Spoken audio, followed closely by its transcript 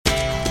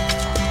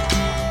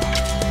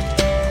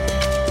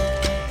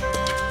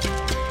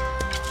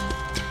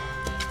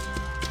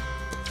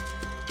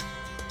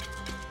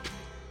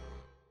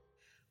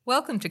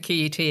Welcome to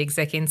QUT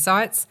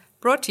ExecInsights,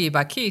 brought to you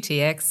by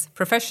QUTX,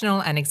 Professional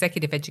and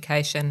Executive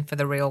Education for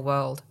the Real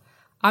World.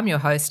 I'm your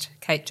host,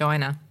 Kate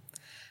Joyner.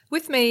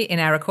 With me in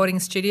our recording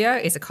studio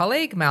is a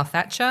colleague, Mal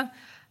Thatcher.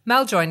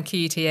 Mal joined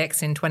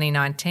QUTX in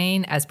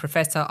 2019 as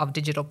Professor of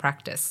Digital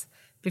Practice.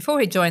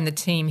 Before he joined the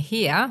team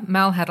here,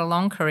 Mal had a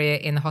long career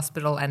in the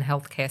hospital and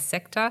healthcare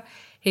sector.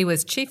 He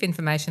was Chief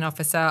Information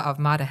Officer of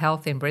Mater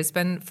Health in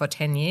Brisbane for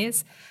 10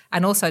 years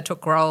and also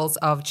took roles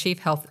of Chief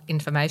Health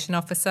Information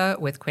Officer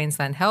with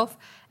Queensland Health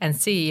and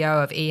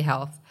CEO of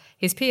eHealth.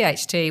 His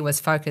PhD was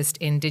focused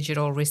in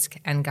digital risk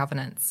and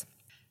governance.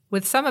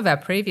 With some of our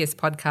previous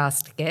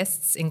podcast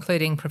guests,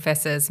 including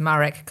Professors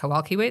Marek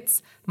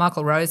Kowalkiewicz,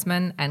 Michael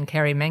Roseman and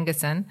Kerry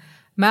Mengerson,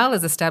 Mal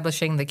is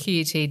establishing the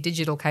QUT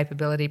Digital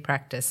Capability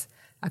Practice,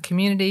 a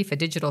community for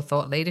digital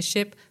thought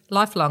leadership,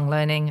 lifelong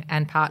learning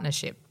and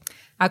partnership.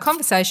 Our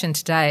conversation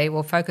today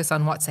will focus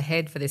on what's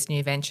ahead for this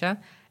new venture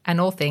and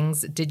all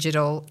things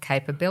digital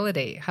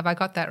capability. Have I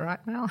got that right,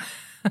 Mal?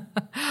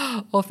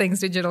 All things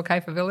digital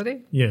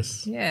capability?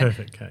 Yes, yeah.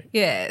 Perfect, Kate.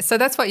 Yeah, so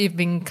that's what you've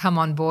come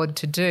on board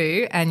to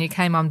do, and you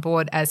came on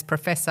board as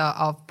Professor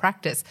of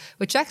Practice,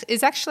 which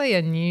is actually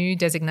a new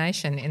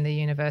designation in the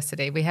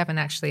university. We haven't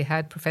actually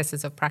had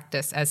Professors of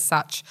Practice as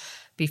such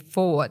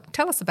before.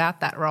 Tell us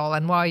about that role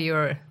and why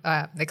you're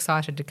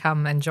excited to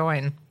come and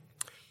join.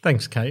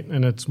 Thanks, Kate,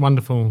 and it's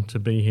wonderful to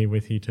be here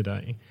with you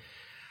today.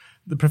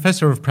 The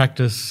Professor of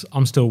Practice,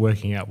 I'm still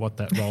working out what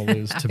that role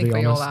is, to be honest. I think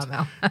we all are,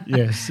 Mel.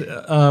 Yes.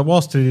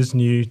 Whilst it is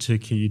new to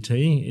QUT,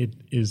 it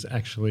is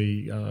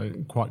actually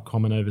quite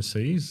common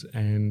overseas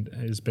and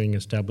is being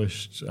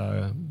established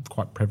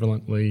quite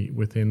prevalently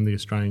within the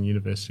Australian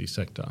university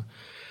sector.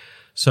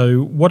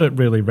 So what it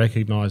really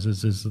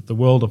recognises is that the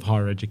world of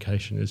higher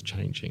education is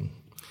changing.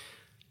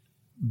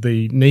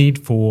 The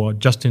need for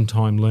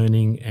just-in-time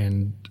learning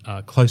and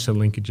closer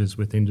linkages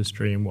with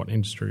industry and what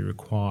industry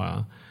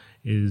require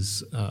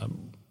is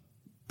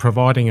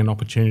providing an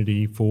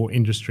opportunity for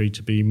industry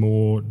to be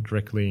more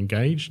directly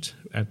engaged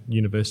at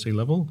university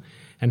level,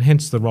 and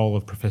hence the role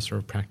of Professor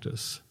of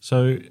Practice.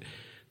 So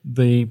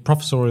the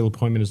professorial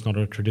appointment is not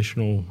a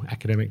traditional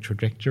academic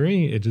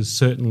trajectory. It is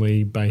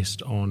certainly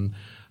based on,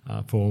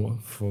 for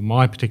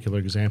my particular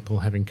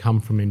example, having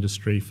come from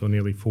industry for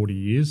nearly 40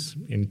 years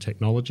in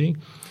technology,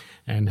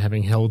 and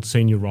having held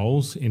senior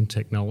roles in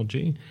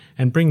technology,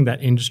 and bring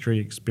that industry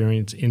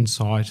experience,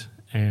 insight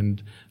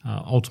and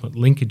ultimate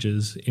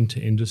linkages into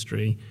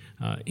industry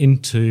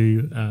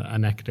into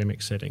an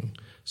academic setting.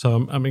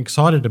 So I'm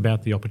excited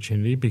about the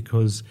opportunity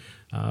because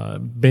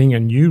being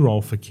a new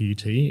role for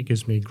QUT, it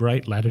gives me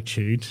great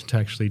latitude to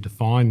actually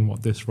define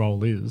what this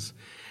role is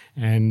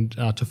and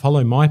to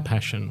follow my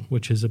passion,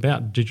 which is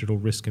about digital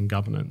risk and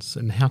governance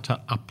and how to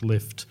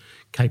uplift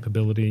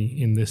capability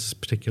in this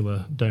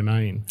particular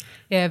domain.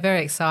 Yeah,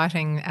 very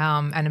exciting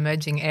and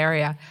emerging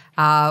area,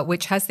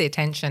 which has the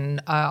attention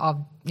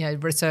of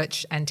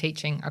research and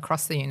teaching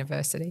across the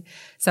university.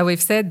 So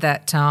we've said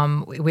that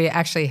we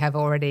actually have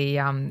already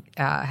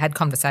had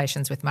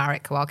conversations with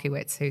Marek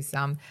Kowalkiewicz, who's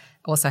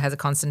also has a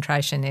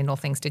concentration in all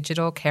things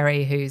digital,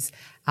 Kerry, who's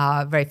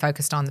very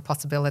focused on the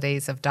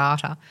possibilities of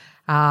data,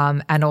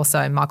 and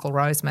also Michael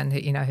Roseman,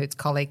 who's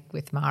colleague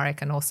with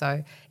Marek and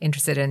also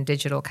interested in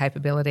digital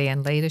capability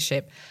and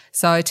leadership.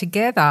 So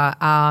together,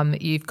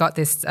 you've got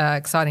this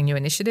exciting new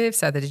initiative,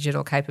 so the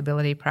Digital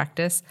Capability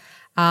Practice.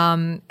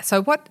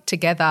 So what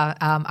together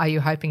are you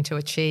hoping to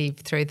achieve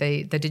through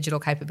the Digital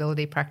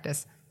Capability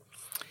Practice?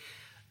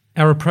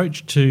 Our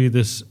approach to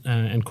this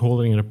and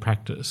calling it a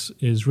practice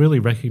is really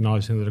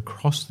recognising that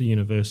across the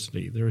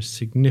university there is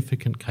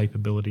significant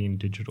capability in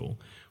digital.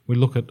 We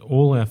look at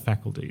all our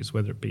faculties,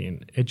 whether it be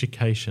in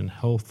education,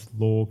 health,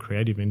 law,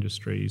 creative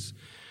industries,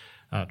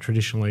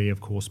 traditionally,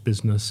 of course,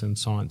 business and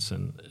science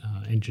and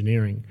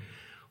engineering.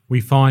 We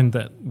find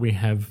that we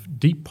have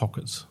deep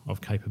pockets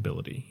of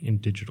capability in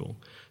digital.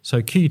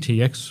 So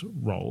QUTX's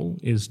role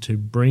is to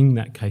bring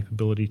that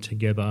capability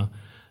together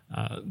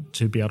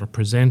to be able to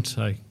present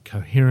a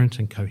coherent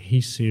and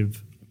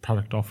cohesive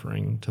product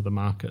offering to the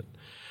market.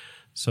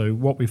 So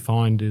what we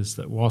find is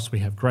that whilst we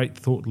have great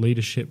thought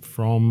leadership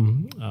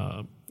from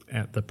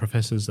at the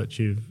professors that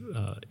you've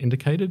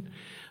indicated,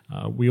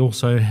 we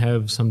also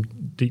have some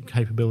deep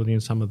capability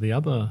in some of the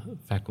other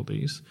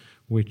faculties,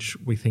 which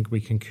we think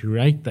we can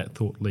curate that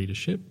thought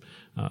leadership,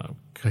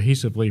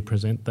 cohesively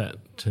present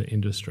that to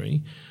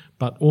industry,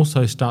 but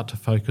also start to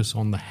focus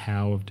on the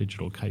how of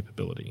digital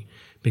capability.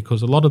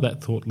 Because a lot of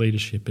that thought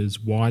leadership is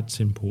why it's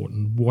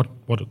important,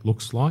 what it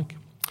looks like,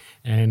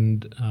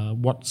 and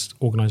what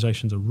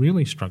organisations are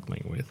really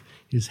struggling with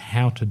is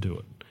how to do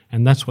it.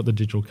 And that's what the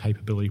Digital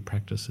Capability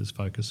Practice is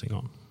focusing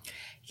on.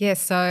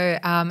 Yes, so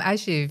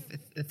as you've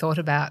thought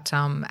about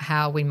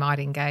how we might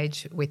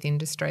engage with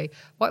industry,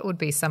 what would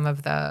be some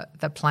of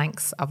the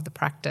planks of the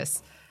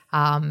practice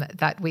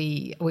that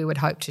we would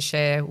hope to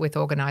share with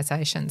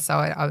organisations? So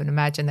I would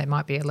imagine there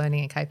might be a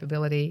learning and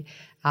capability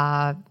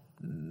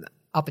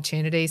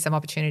some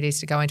opportunities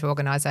to go into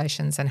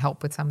organisations and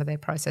help with some of their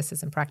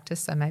processes and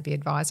practice, so maybe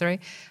advisory,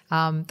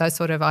 those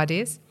sort of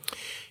ideas?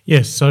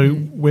 Yes, so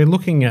we're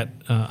looking at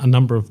a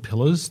number of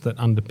pillars that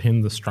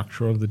underpin the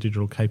structure of the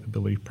digital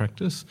capability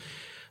practice.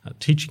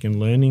 Teaching and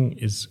learning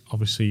is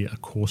obviously a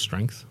core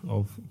strength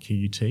of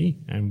QUT,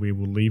 and we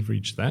will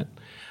leverage that.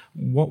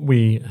 What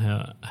we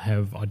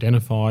have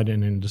identified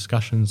and in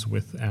discussions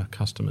with our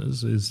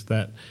customers is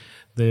that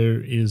there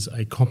is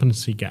a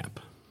competency gap,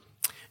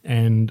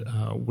 and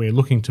we're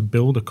looking to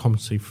build a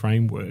competency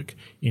framework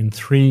in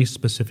 3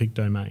 specific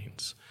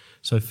domains.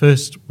 So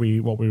first,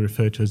 what we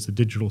refer to as the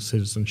digital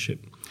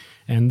citizenship,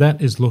 and that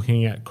is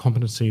looking at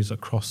competencies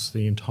across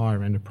the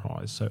entire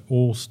enterprise, so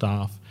all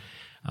staff,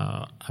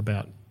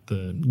 about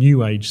the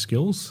new age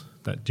skills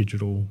that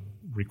digital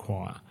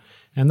require.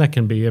 And that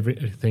can be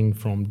everything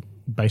from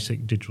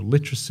basic digital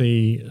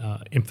literacy,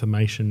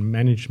 information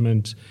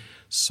management,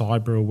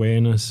 cyber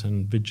awareness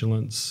and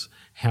vigilance,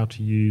 how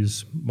to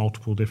use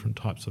multiple different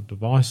types of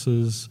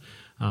devices,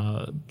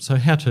 so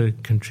how to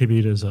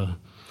contribute as a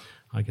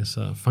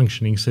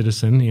functioning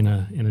citizen in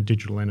a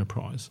digital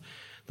enterprise.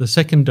 The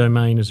second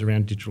domain is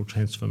around digital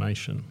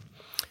transformation.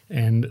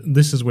 And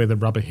this is where the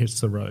rubber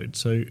hits the road.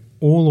 So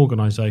all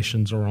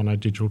organisations are on a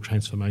digital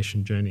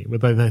transformation journey,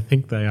 whether they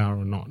think they are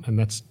or not, and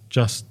that's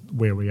just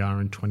where we are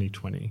in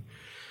 2020.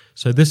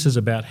 So this is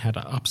about how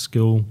to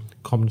upskill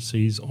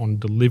competencies on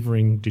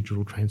delivering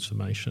digital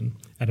transformation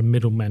at a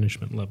middle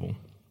management level.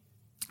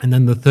 And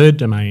then the third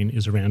domain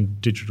is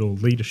around digital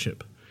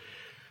leadership.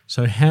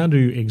 So how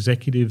do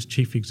executives,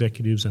 chief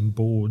executives and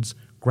boards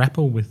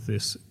grapple with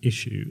this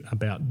issue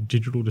about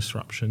digital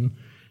disruption,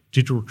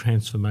 digital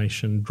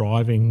transformation,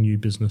 driving new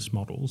business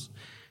models,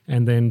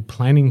 and then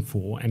planning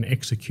for and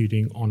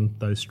executing on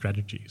those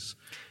strategies?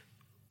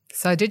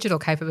 So digital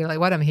capability,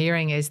 what I'm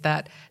hearing is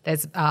that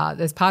there's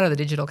part of the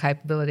digital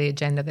capability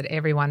agenda that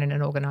everyone in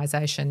an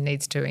organisation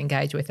needs to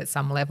engage with at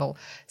some level.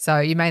 So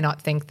you may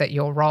not think that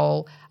your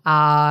role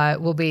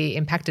will be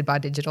impacted by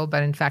digital,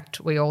 but in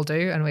fact we all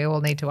do, and we all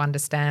need to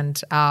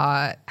understand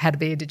how to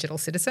be a digital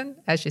citizen,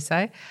 as you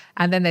say.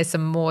 And then there's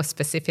some more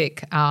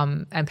specific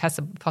and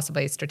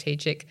possibly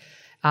strategic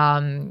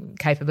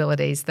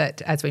capabilities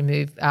that as we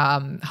move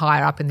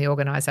higher up in the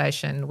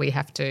organisation, we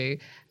have to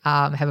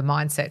have a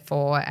mindset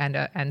for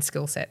and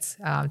skill sets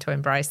to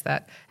embrace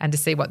that and to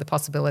see what the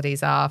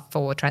possibilities are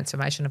for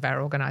transformation of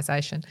our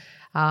organisation.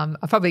 I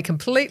probably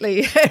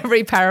completely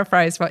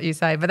re-paraphrase what you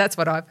say, but that's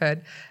what I've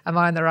heard. Am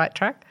I on the right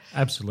track?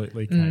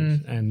 Absolutely,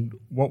 Kate. And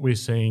what we're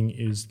seeing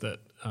is that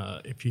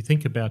if you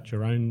think about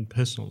your own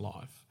personal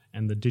life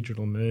and the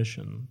digital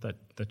immersion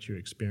that you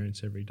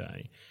experience every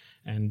day,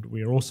 and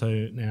we are also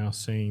now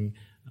seeing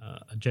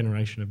a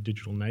generation of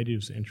digital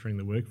natives entering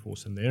the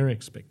workforce and their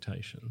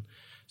expectation.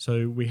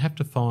 So we have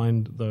to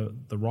find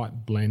the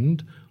right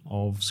blend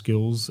of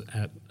skills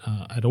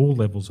at all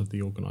levels of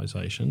the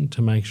organisation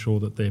to make sure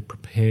that they're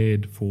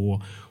prepared for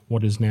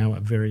what is now a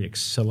very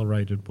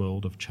accelerated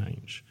world of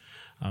change.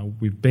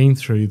 We've been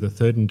through the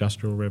third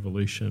industrial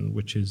revolution,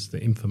 which is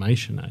the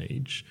information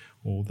age,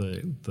 or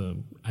the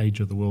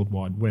age of the World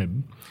Wide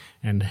Web,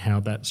 and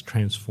how that's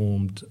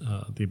transformed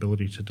the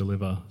ability to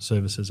deliver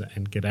services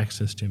and get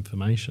access to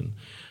information.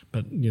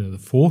 But the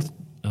fourth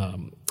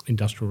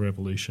industrial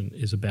revolution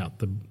is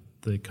about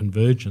the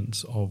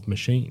convergence of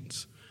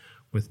machines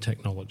with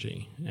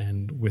technology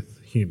and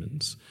with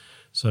humans.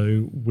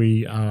 So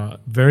we are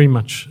very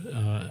much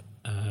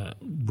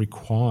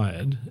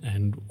required,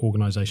 and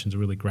organisations are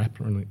really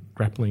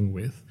grappling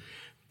with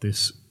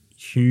this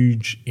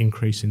huge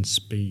increase in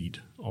speed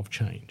of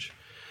change.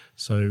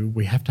 So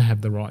we have to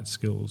have the right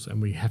skills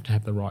and we have to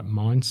have the right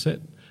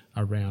mindset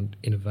around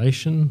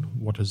innovation.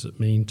 What does it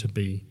mean to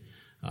be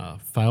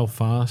fail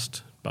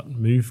fast but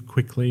move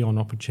quickly on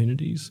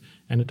opportunities?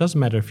 And it doesn't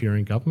matter if you're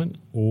in government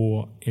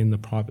or in the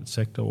private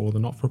sector or the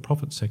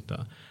not-for-profit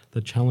sector.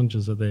 The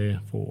challenges are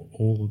there for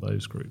all of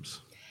those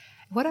groups.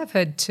 What I've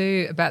heard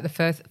too about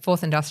the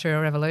fourth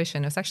industrial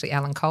revolution, it was actually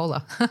Alan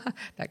Kohler,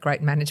 that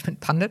great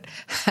management pundit,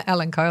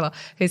 Alan Kohler,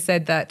 who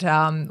said that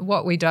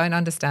what we don't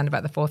understand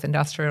about the fourth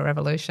industrial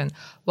revolution,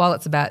 while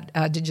it's about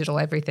digital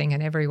everything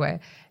and everywhere,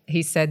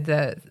 he said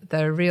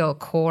the real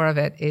core of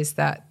it is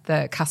that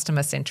the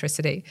customer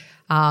centricity,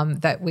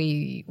 that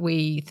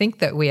we think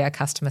that we are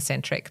customer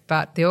centric,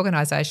 but the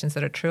organisations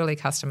that are truly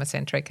customer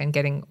centric and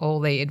getting all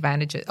the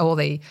advantages, all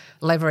the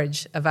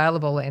leverage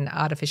available in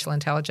artificial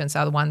intelligence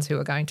are the ones who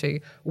are going to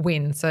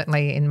win,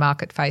 certainly in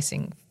market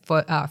facing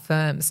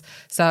firms.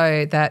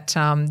 So that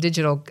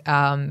digital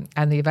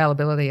and the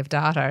availability of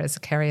data, as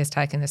Kerry has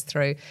taken us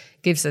through,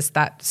 gives us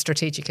that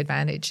strategic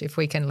advantage if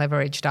we can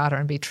leverage data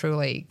and be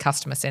truly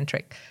customer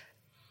centric.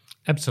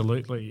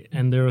 Absolutely.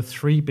 And there are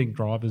 3 big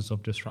drivers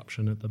of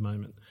disruption at the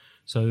moment.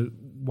 So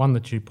one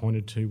that you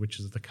pointed to, which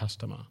is the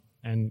customer.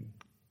 And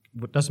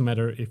it doesn't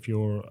matter if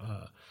you're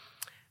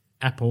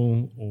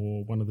Apple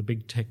or one of the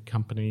big tech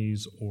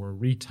companies or a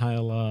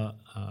retailer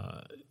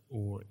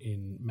or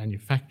in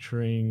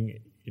manufacturing,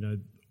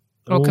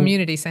 or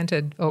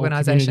community-centred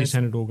organisations.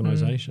 Community-centred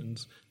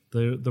organisations.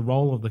 the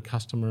role of the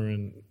customer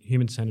and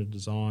human-centered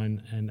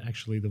design and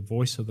actually the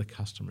voice of the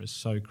customer is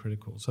so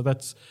critical. So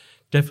that's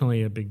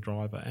definitely a big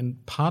driver.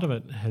 And part of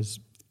it has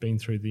been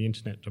through the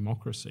internet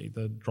democracy,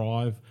 the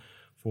drive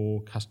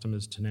for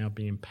customers to now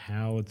be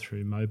empowered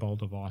through mobile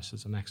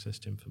devices and access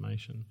to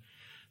information.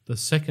 The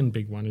second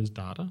big one is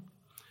data.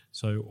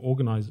 So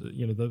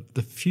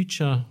the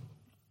future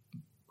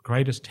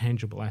greatest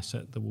tangible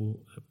asset that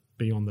will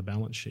be on the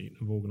balance sheet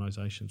of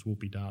organisations will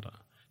be data.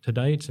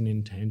 Today it's an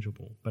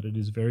intangible, but it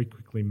is very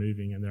quickly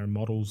moving, and there are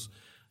models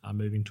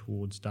moving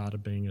towards data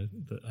being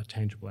a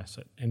tangible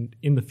asset. And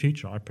in the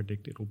future, I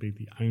predict it will be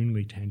the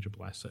only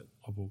tangible asset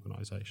of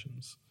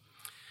organisations.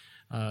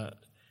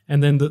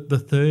 And then the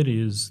third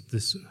is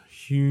this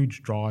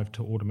huge drive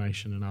to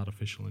automation and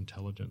artificial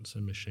intelligence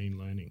and machine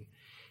learning.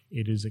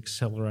 It is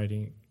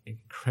accelerating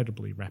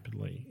incredibly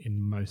rapidly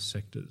in most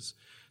sectors.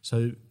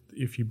 So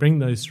if you bring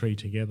those three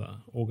together,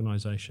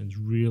 organisations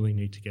really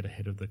need to get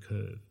ahead of the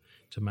curve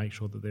to make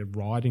sure that they're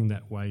riding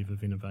that wave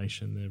of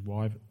innovation,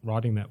 they're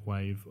riding that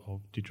wave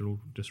of digital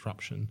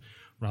disruption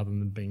rather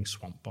than being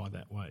swamped by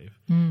that wave.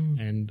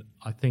 And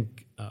I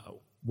think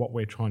what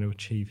we're trying to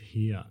achieve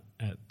here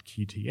at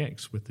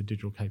QTX with the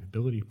Digital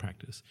Capability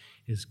Practice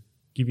is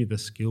give you the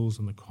skills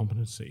and the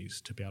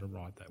competencies to be able to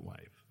ride that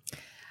wave.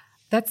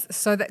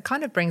 That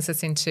kind of brings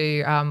us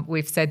into,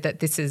 we've said that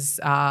this is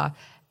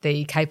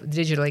the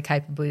digitally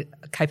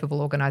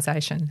capable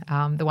organisation,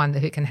 the one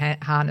who can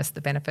harness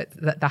the benefits,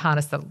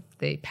 harness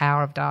the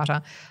power of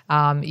data,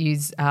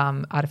 use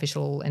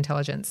artificial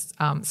intelligence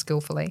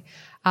skillfully.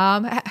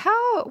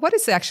 What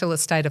is the actual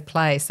state of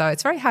play? So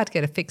it's very hard to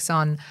get a fix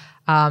on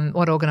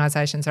what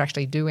organisations are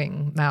actually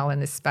doing, Mal, in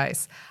this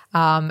space.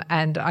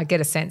 And I get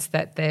a sense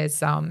that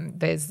there's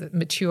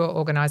mature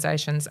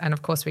organisations, and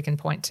of course we can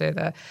point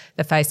to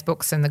the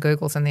Facebooks and the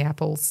Googles and the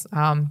Apples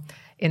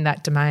in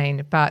that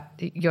domain. But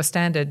your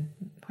standard,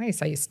 why do you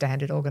say your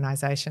standard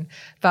organisation?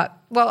 But,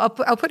 well,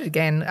 I'll put it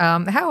again.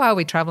 How are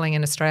we travelling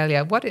in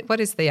Australia? What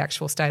is the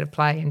actual state of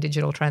play in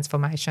digital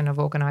transformation of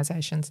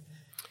organisations?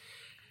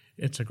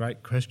 It's a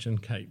great question,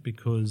 Kate,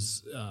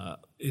 because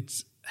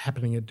it's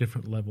happening at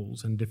different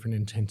levels and different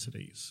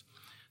intensities.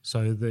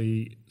 So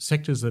the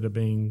sectors that are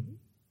being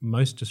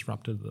most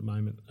disrupted at the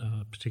moment,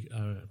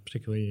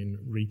 particularly in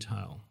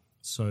retail.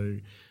 So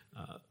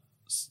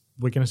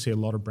we're going to see a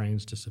lot of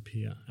brands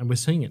disappear, and we're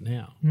seeing it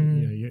now.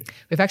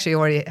 We've actually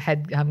already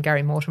had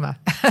Gary Mortimer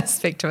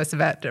speak to us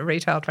about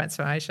retail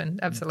transformation.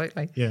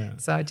 Absolutely. Yeah.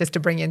 So just to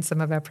bring in some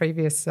of our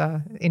previous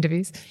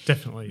interviews.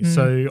 Definitely.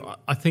 So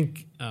I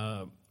think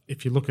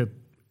if you look at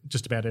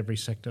just about every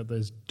sector,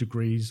 there's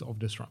degrees of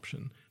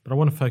disruption. But I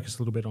want to focus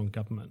a little bit on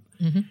government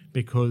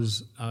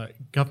because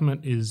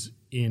government is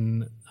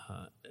in,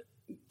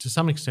 to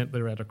some extent,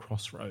 they're at a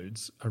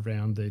crossroads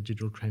around their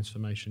digital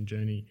transformation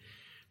journey,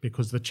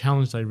 because the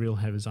challenge they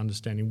really have is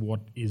understanding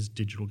what is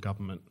digital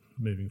government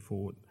moving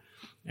forward.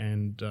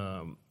 And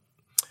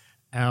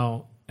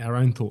our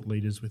own thought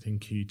leaders within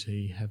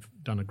QUT have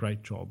done a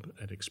great job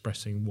at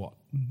expressing what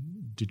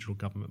digital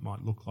government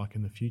might look like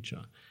in the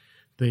future.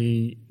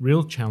 The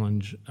real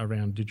challenge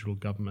around digital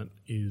government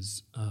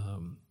is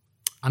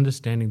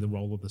understanding the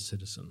role of the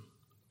citizen,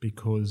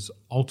 because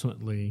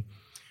ultimately,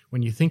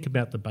 when you think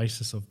about the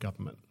basis of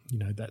government,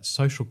 that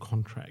social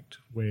contract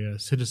where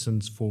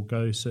citizens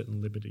forego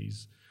certain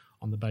liberties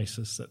on the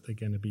basis that they're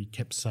going to be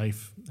kept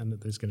safe and that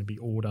there's going to be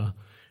order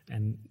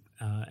and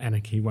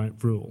anarchy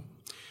won't rule.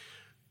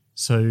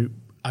 So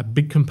a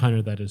big component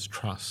of that is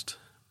trust.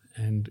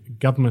 And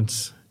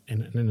governments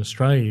in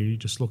Australia, you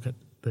just look at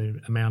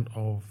the amount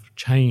of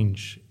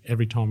change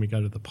every time we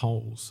go to the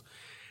polls,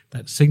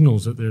 that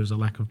signals that there is a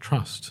lack of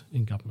trust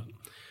in government.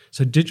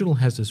 So digital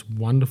has this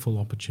wonderful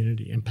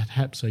opportunity, and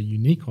perhaps a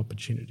unique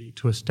opportunity,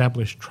 to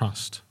establish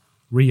trust,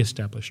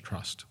 re-establish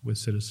trust with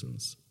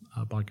citizens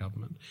by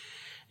government.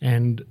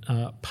 And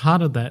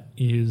part of that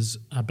is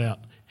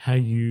about how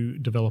you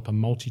develop a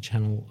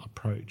multi-channel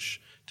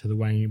approach to the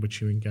way in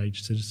which you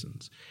engage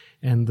citizens.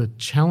 And the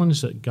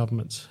challenge that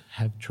governments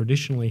have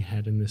traditionally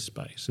had in this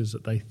space is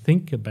that they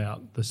think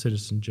about the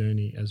citizen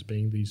journey as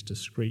being these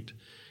discrete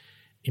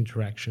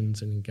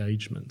interactions and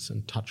engagements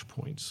and touch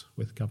points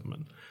with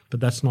government. But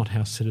that's not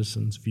how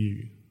citizens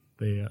view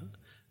their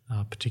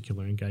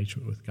particular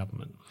engagement with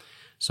government.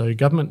 So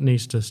government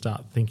needs to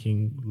start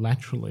thinking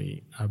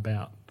laterally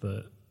about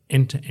the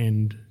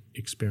end-to-end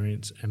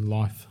experience and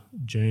life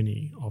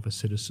journey of a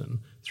citizen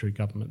through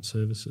government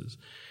services.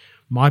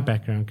 My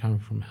background coming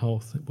from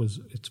health,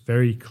 it's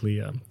very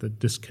clear the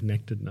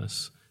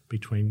disconnectedness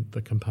between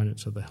the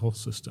components of the health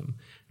system.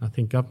 And I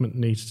think government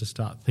needs to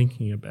start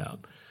thinking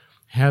about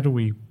how do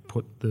we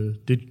put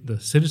the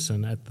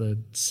citizen at the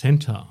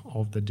centre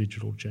of the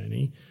digital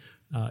journey,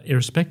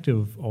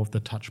 irrespective of the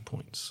touch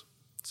points.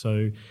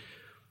 So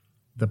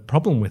the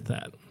problem with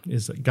that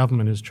is that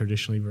government is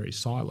traditionally very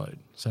siloed.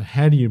 So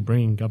how do you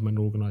bring government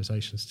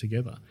organisations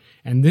together?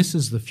 And this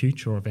is the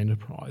future of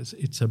enterprise.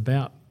 It's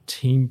about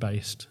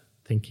team-based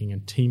thinking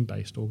and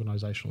team-based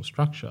organisational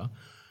structure,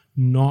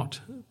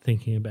 not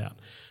thinking about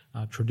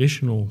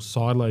traditional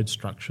siloed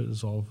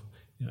structures of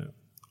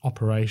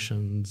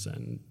operations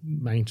and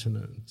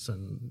maintenance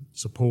and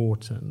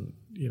support, and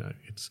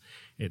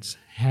it's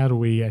how do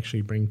we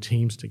actually bring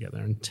teams together,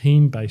 and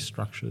team-based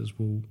structures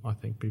will, I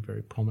think, be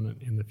very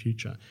prominent in the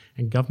future,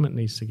 and government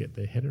needs to get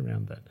their head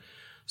around that.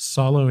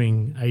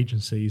 Siloing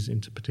agencies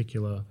into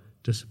particular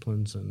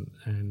disciplines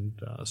and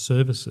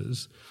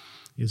services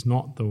is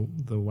not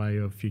the way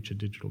of future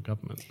digital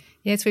government.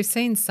 Yes, we've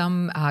seen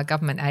some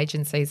government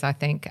agencies, I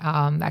think,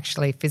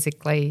 actually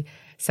physically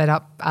set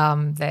up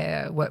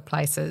their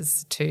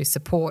workplaces to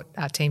support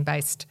a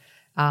team-based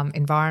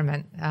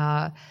environment.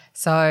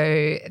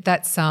 So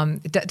that's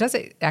does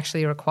it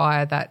actually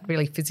require that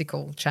really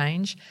physical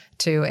change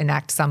to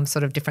enact some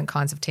sort of different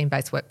kinds of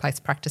team-based workplace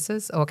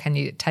practices, or can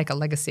you take a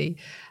legacy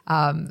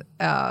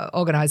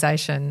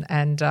organisation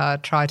and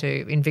try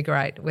to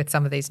invigorate with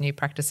some of these new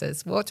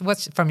practices?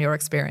 What's from your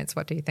experience?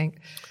 What do you think?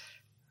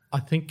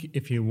 I think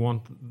if you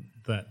want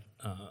that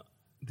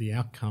the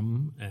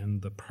outcome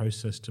and the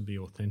process to be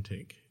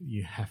authentic,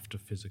 you have to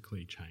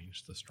physically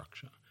change the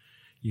structure.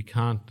 You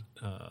can't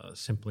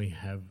simply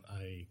have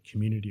a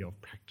community of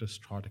practice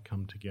try to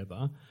come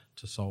together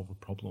to solve a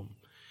problem.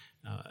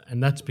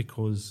 And that's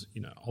because,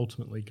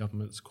 ultimately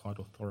government's quite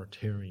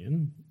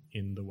authoritarian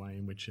in the way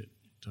in which it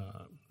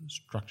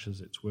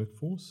structures its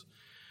workforce.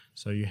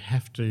 So you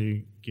have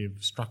to give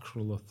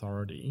structural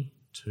authority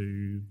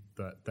to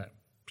that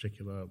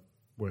particular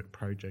work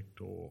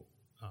project or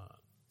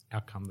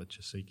outcome that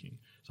you're seeking.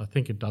 So I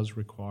think it does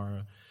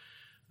require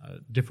a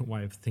different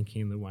way of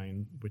thinking, the way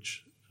in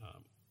which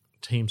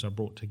teams are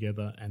brought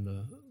together, and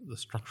the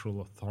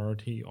structural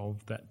authority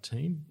of that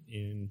team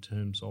in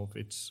terms of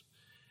its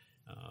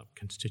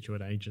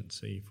constituent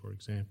agency, for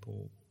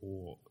example,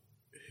 or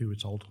who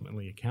it's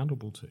ultimately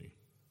accountable to.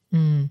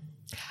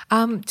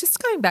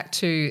 Just going back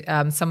to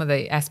some of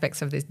the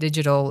aspects of this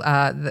digital,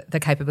 the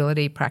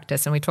capability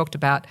practice, and we talked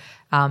about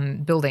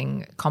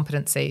building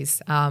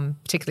competencies,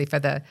 particularly for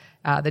the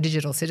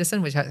digital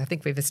citizen, which I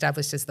think we've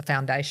established as the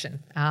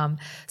foundation.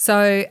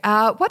 So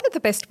what are the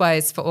best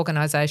ways for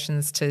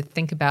organisations to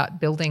think about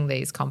building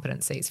these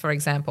competencies? For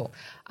example,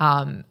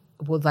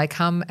 will they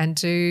come and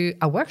do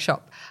a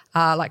workshop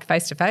like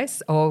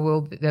face-to-face, or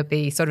will there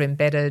be sort of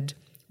embedded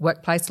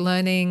workplace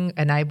learning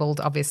enabled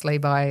obviously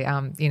by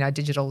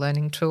digital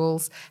learning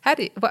tools?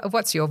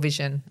 What's your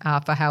vision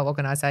for how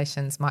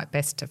organisations might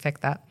best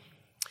affect that?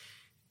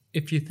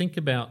 If you think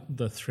about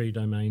the three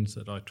domains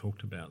that I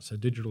talked about, so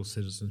digital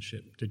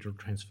citizenship, digital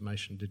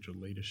transformation,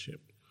 digital leadership,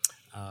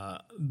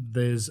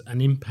 there's an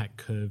impact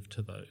curve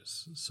to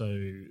those. So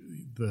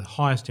the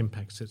highest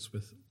impact sits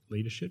with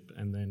leadership,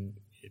 and then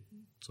it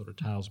sort of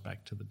tails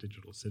back to the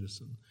digital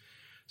citizen.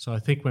 So I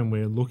think when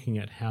we're looking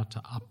at how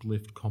to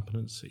uplift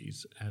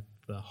competencies at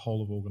the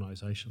whole of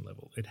organisation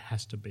level, it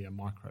has to be a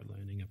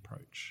micro-learning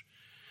approach.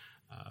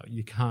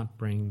 You can't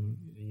bring,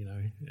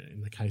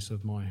 in the case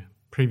of my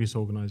previous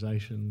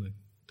organisation, the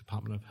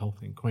Department of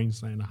Health in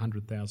Queensland,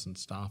 100,000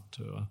 staff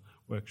to a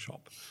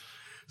workshop.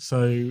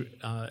 So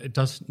it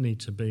does need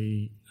to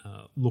be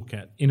look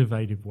at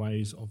innovative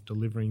ways of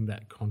delivering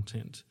that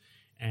content,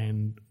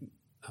 and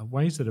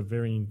ways that are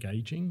very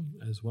engaging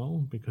as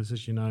well, because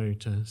as you know,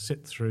 to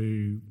sit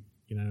through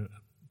a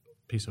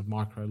piece of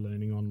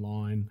micro-learning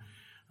online,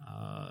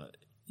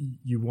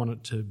 you want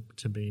it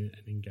to be an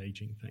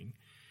engaging thing.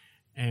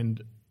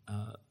 And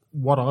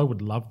what I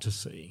would love to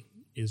see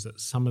is that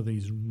some of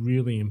these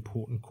really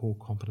important core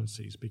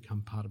competencies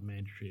become part of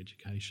mandatory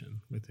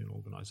education within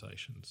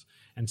organisations.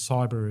 And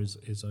cyber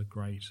is a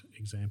great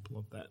example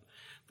of that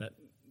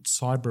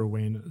cyber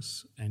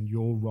awareness and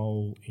your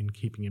role in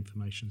keeping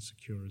information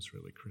secure is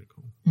really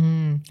critical.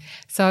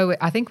 So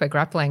I think we're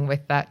grappling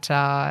with that.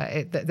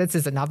 This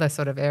is another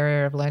sort of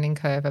area of learning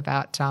curve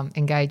about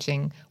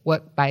engaging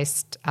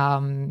work-based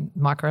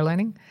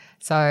micro-learning.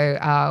 So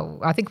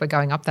I think we're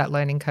going up that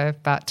learning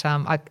curve, but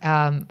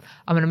I'm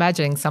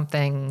imagining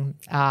something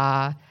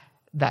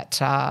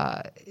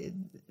that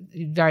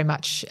very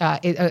much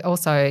it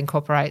also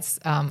incorporates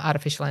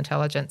artificial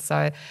intelligence,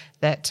 so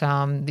that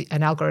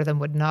an algorithm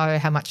would know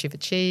how much you've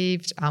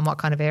achieved, what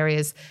kind of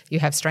areas you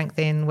have strength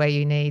in, where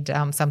you need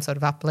some sort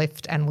of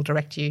uplift, and will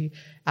direct you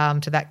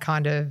to that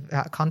kind of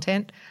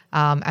content,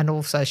 and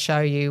also show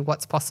you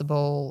what's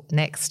possible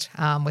next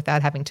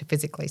without having to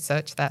physically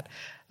search that.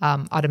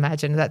 I'd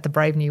imagine that the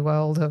brave new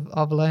world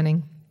of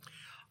learning.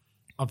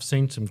 I've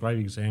seen some great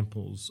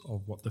examples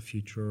of what the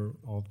future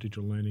of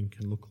digital learning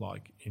can look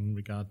like in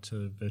regard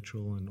to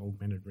virtual and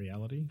augmented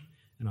reality,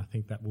 and I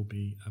think that will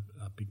be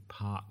a big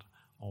part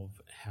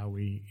of how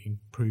we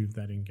improve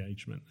that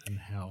engagement and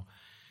how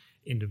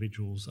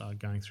individuals are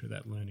going through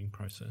that learning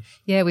process.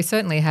 Yeah, we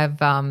certainly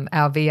have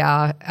our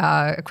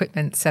VR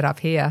equipment set up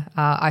here.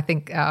 I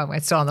think we're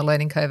still on the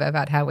learning curve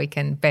about how we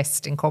can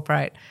best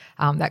incorporate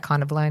that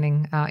kind of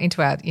learning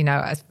into our,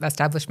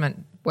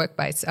 establishment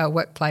workplace,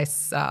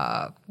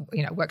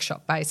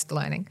 workshop-based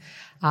learning,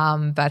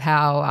 but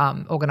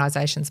how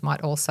organisations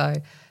might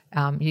also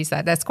use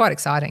that. That's quite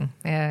exciting.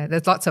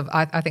 There's lots of,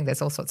 I think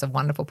there's all sorts of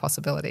wonderful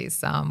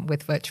possibilities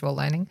with virtual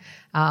learning,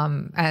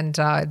 and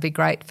it'd be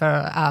great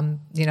for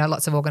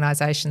lots of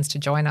organisations to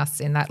join us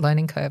in that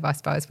learning curve. I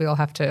suppose we all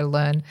have to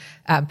learn,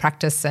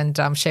 practice,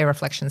 and share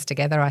reflections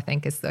together. I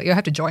think you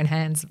have to join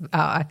hands.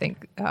 I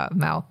think,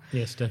 Mal.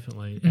 Yes,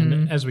 definitely.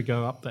 And as we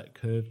go up that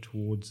curve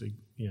towards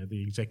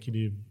the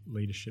executive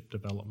leadership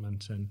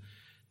development and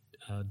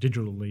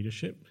digital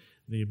leadership,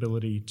 the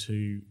ability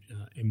to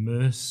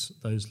immerse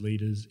those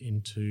leaders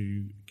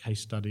into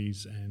case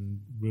studies and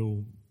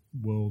real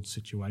world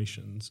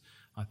situations,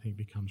 I think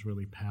becomes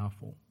really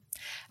powerful.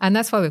 And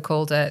that's why we've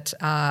called it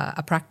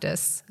a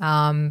practice.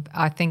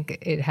 I think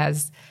it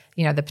has,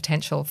 the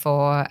potential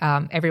for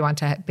everyone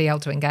to be able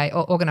to engage,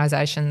 or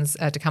organisations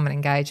to come and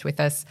engage with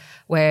us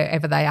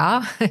wherever they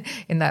are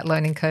in that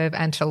learning curve,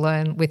 and to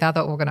learn with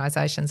other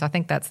organisations. I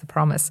think that's the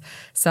promise.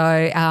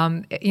 So,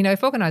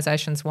 if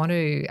organisations want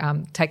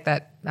to take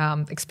that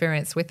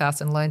experience with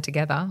us and learn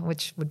together,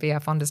 which would be our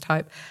fondest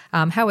hope,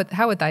 how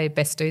would they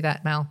best do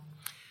that, Mal?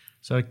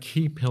 So a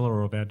key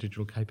pillar of our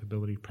digital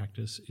capability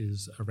practice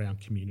is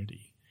around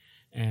community.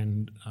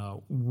 And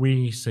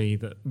we see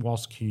that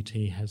whilst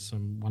QUT has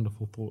some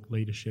wonderful thought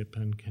leadership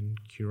and can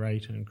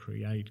curate and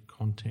create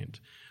content,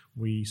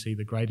 we see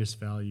the greatest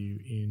value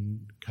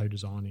in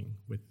co-designing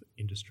with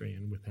industry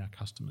and with our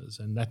customers.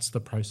 And that's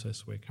the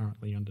process we're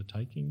currently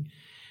undertaking.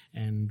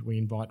 And we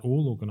invite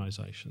all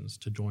organisations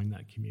to join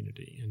that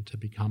community and to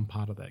become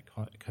part of that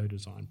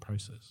co-design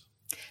process.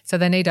 So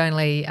they need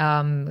only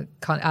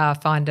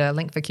find a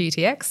link for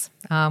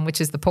QUTX,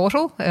 which is the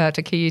portal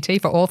to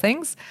QUT for all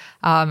things,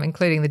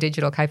 including the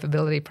digital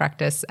capability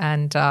practice,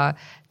 and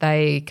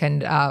they can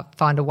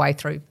find a way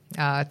through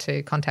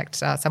to contact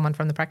someone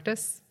from the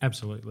practice.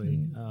 Absolutely.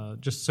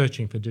 Just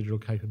searching for digital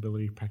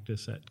capability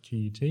practice at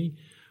QUT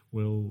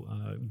will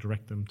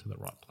direct them to the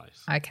right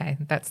place. Okay,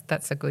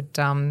 that's a good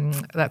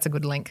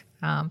link.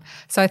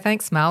 So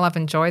thanks, Mal. I've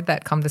enjoyed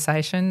that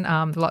conversation.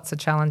 Lots of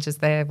challenges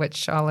there,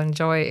 which I'll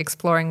enjoy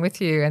exploring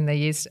with you in the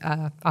years.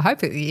 I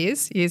hope the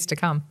years to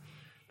come.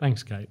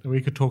 Thanks, Kate.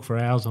 We could talk for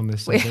hours on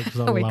this subject.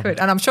 We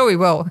could, and I'm sure we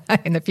will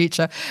in the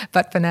future.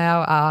 But for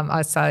now,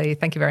 I say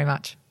thank you very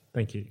much.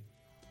 Thank you.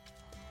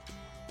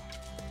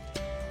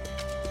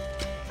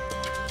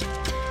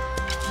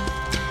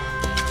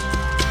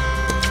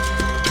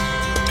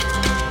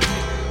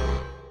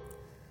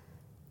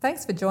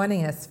 Thanks for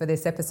joining us for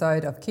this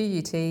episode of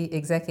QUT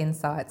Exec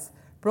Insights,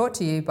 brought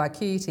to you by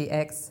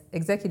QUTX,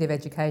 Executive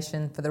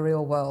Education for the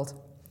Real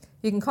World.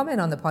 You can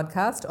comment on the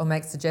podcast or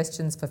make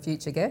suggestions for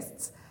future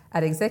guests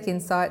at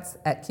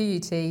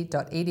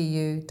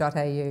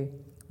execinsights@qut.edu.au.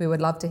 We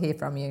would love to hear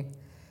from you.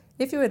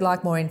 If you would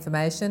like more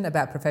information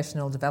about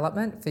professional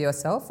development for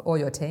yourself or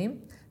your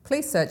team,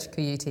 please search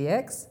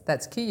QUTX,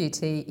 that's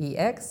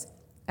QUTEX,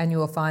 and you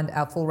will find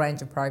our full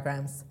range of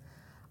programs.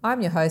 I'm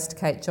your host,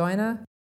 Kate Joyner.